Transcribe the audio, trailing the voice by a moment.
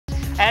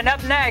And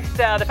up next,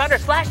 the founder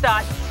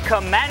Slashdot,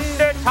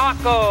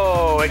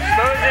 CmdrTaco,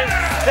 exposes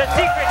the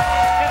secrets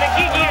to the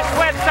geekiest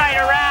website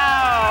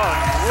around.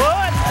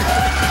 What?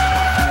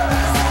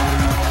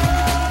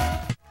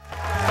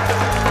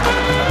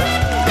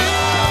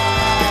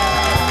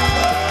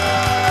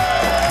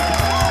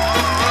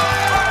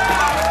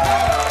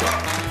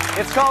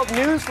 It's called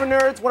News for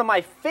Nerds, one of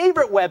my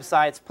favorite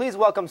websites. Please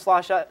welcome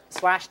Slashdot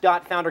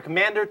founder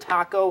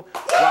CmdrTaco,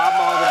 Rob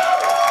Malda.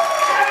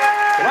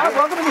 Rob,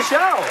 welcome to the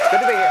show. Good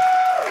to be here.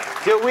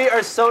 Dude, we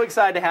are so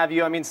excited to have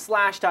you. I mean,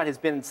 Slashdot has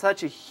been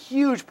such a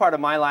huge part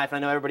of my life, and I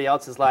know everybody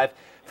else's life.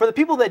 For the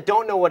people that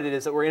don't know what it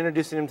is, that we're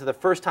introducing them to the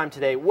first time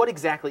today, what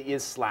exactly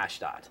is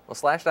Slashdot? Well,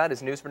 Slashdot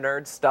is news for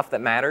nerds, stuff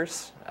that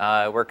matters.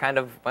 We're kind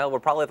of, well, we're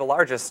probably the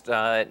largest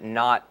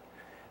not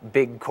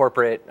big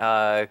corporate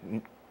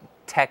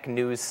tech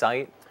news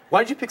site.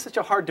 Why did you pick such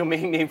a hard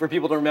domain name for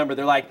people to remember?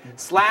 They're like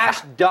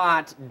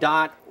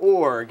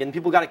slashdot.org, and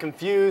people got it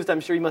confused. I'm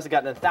sure you must have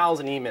gotten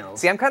 1,000 emails.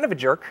 See, I'm kind of a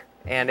jerk,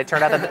 and it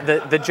turned out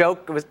that the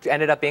joke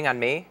ended up being on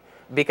me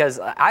because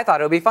I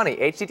thought it would be funny.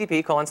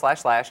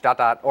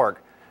 http://dot.org.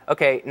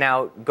 Okay,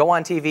 now go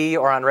on TV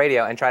or on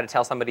radio and try to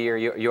tell somebody your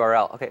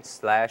URL. Okay,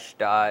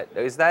 /dot.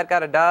 Is that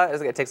got a dot?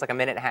 It takes like a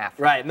minute and a half.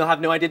 Right, and they'll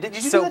have no idea. Did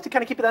you do that to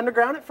kind of keep it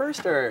underground at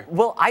first, or?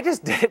 Well, I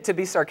just did it to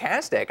be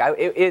sarcastic. I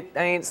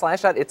mean,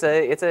 Slashdot,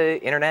 it's a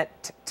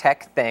internet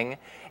tech thing,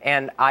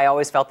 and I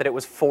always felt that it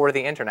was for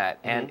the internet,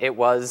 and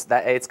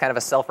it's kind of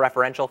a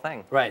self-referential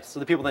thing. Right.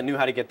 So the people that knew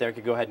how to get there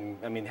could go ahead and,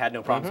 I mean, had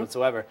no problems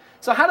whatsoever.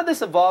 So how did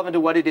this evolve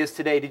into what it is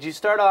today? Did you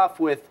start off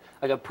with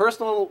like a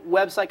personal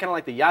website, kind of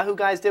like the Yahoo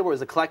guys did, where it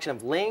was a collection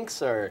of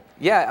links, or?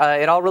 Yeah,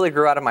 it all really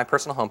grew out of my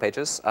personal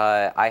homepages.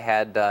 I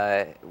had,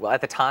 well,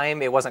 at the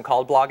time, it wasn't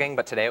called blogging,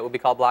 but today it would be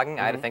called blogging.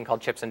 I had a thing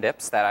called Chips and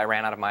Dips that I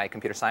ran out of my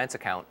computer science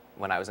account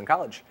when I was in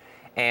college.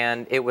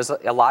 And it was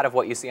a lot of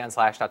what you see on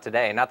Slashdot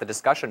today, not the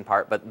discussion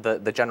part, but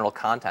the general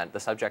content,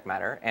 the subject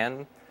matter.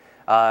 And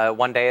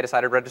one day I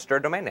decided to register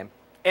a domain name.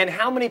 And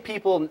how many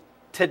people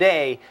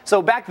today,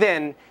 so back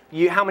then,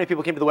 how many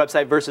people came to the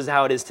website versus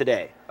how it is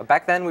today?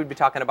 Back then, we'd be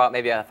talking about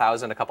maybe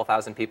 1,000, a couple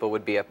thousand people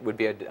would be a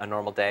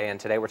normal day, and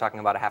today we're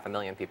talking about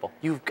 500,000 people.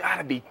 You've got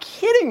to be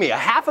kidding me!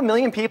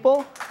 500,000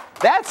 people?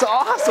 That's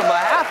awesome!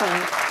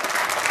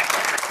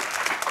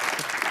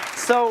 500,000.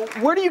 So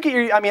where do you get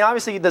your? I mean,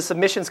 obviously the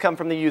submissions come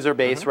from the user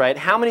base, right?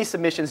 How many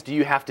submissions do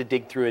you have to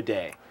dig through a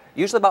day?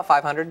 Usually about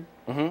 500.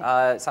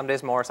 Some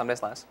days more, some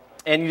days less.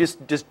 And you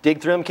just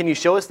dig through them. Can you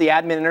show us the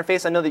admin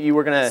interface? I know that you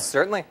were gonna.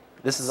 Certainly.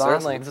 This is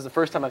awesome. This is the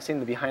first time I've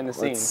seen the behind the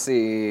scenes. Let's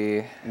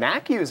see.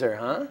 Mac user,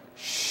 huh?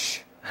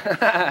 Shh.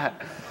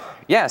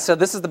 Yeah, so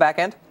this is the back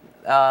end.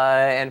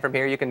 And from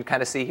here you can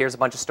kind of see, here's a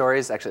bunch of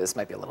stories. Actually, this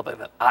might be a little bit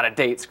of an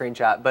out-of-date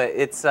screenshot, but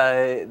it's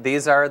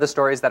these are the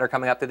stories that are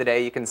coming up through the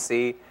day. You can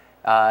see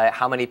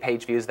how many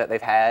page views that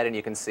they've had, and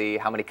you can see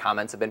how many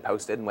comments have been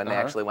posted and when they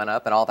actually went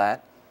up and all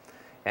that.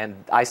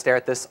 And I stare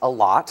at this a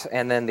lot.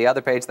 And then the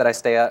other page that I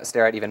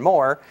stare at even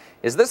more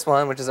is this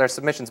one, which is our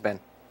submissions bin.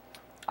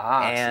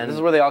 And so this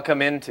is where they all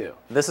come into.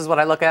 This is what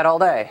I look at all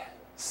day.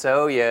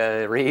 So you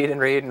read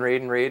and read and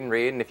read and read and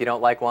read, and if you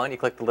don't like one, you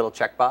click the little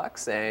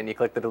checkbox and you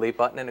click the delete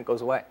button and it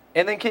goes away.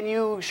 And then can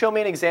you show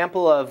me an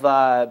example of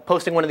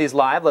posting one of these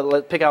live?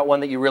 Let's pick out one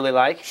that you really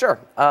like. Sure.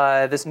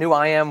 This new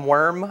I am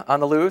worm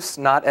on the loose,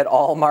 not at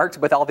all marked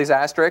with all these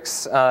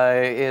asterisks,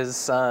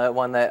 is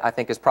one that I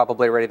think is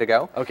probably ready to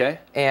go. Okay.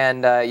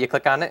 And you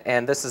click on it,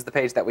 and this is the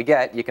page that we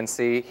get. You can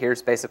see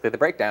here's basically the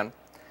breakdown.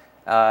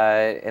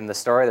 In the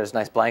story, there's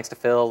nice blanks to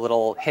fill,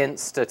 little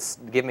hints to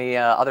give me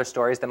other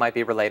stories that might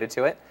be related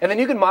to it. And then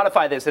you can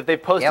modify this. If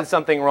they've posted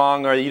something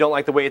wrong or you don't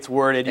like the way it's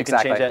worded, you can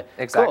change it.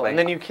 Exactly. Cool. And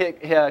then you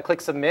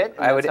click submit.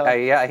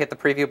 I hit the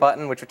preview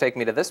button, which would take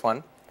me to this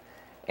one.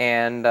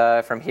 And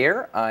from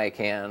here, I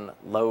can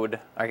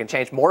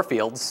change more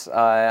fields.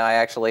 I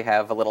actually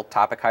have a little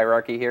topic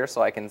hierarchy here,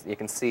 so you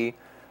can see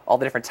all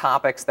the different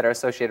topics that are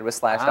associated with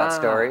Slashdot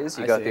stories.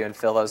 You go through and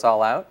fill those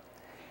all out.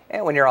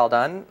 And when you're all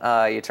done,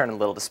 you turn on the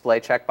little display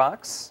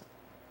checkbox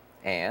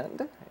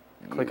and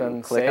click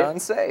on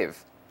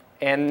save.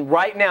 And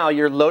right now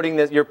you're loading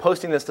this, you're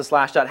posting this to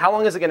Slashdot. How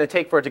long is it going to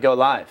take for it to go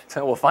live?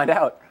 So we'll find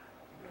out.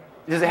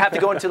 Does it have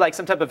to go into like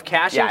some type of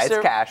caching? Yeah, it's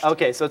cached.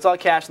 Okay, so it's all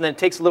cached, and then it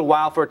takes a little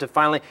while for it to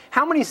finally.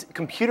 How many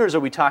computers are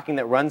we talking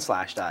that run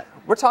Slashdot?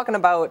 We're talking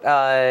about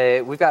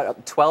we've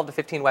got 12 to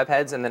 15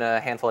 webheads and then a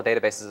handful of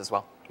databases as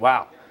well.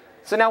 Wow.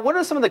 So now, what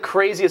are some of the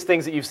craziest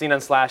things that you've seen on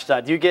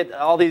Slashdot? Do you get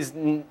all these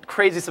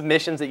crazy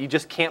submissions that you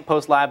just can't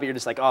post live, but you're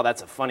just like, oh,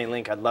 that's a funny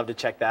link. I'd love to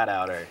check that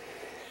out. Or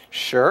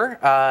sure.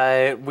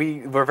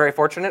 We're very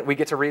fortunate. We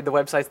get to read the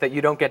websites that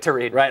you don't get to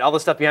read. Right, all the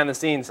stuff behind the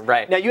scenes.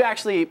 Right. Now, you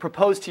actually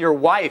proposed to your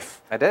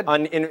wife. I did.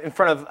 In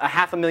front of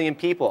 500,000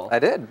 people. I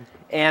did.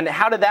 And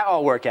how did that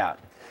all work out?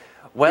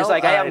 Well, it's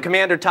like, I am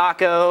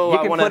CmdrTaco.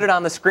 You can put it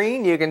on the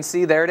screen. You can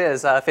see there it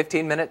is.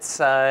 15 minutes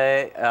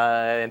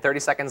and 30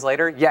 seconds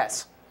later,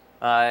 yes.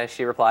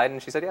 She replied, and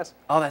she said yes.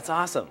 Oh, that's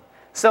awesome.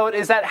 So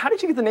how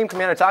did you get the name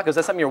CmdrTaco? Is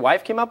that something your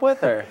wife came up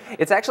with? Or?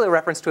 It's actually a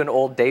reference to an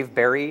old Dave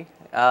Barry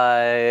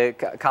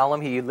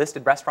column, he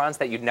listed restaurants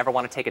that you'd never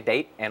want to take a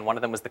date, and one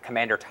of them was the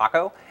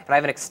CmdrTaco. And I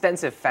have an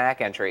extensive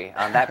FAQ entry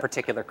on that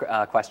particular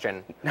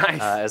question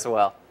as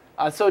well.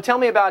 So tell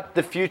me about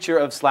the future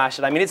of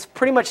Slashdot. I mean, it's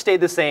pretty much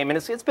stayed the same, and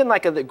it's been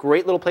like a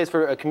great little place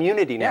for a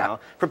community now,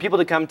 for people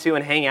to come to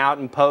and hang out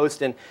and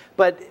post.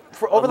 But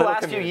for over the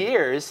last few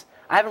years,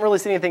 I haven't really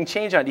seen anything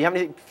change on it. Do you have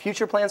any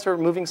future plans for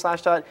moving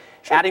Slashdot,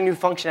 adding new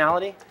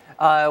functionality?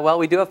 Well,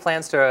 we do have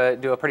plans to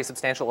do a pretty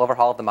substantial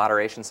overhaul of the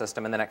moderation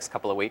system in the next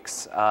couple of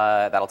weeks.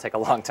 That'll take a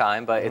long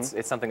time, but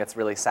it's something that's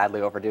really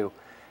sadly overdue.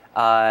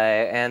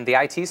 And the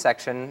IT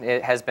section,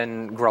 it has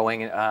been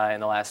growing in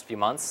the last few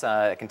months.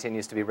 It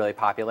continues to be really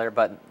popular.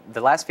 But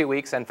the last few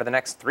weeks, and for the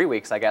next 3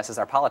 weeks, I guess, is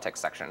our politics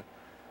section.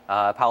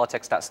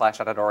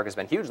 Politics.slashdot.org has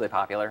been hugely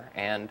popular.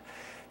 And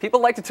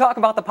people like to talk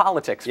about the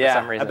politics for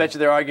some reason. I bet you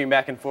they're arguing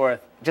back and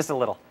forth. Just a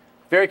little.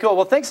 Very cool.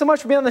 Well, thanks so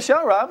much for being on the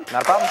show, Rob.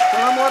 Not a problem. To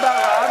learn more about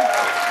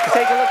Rob,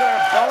 take a look at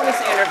our bonus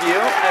interview.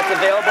 That's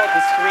available at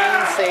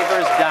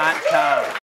thescreensavers.com.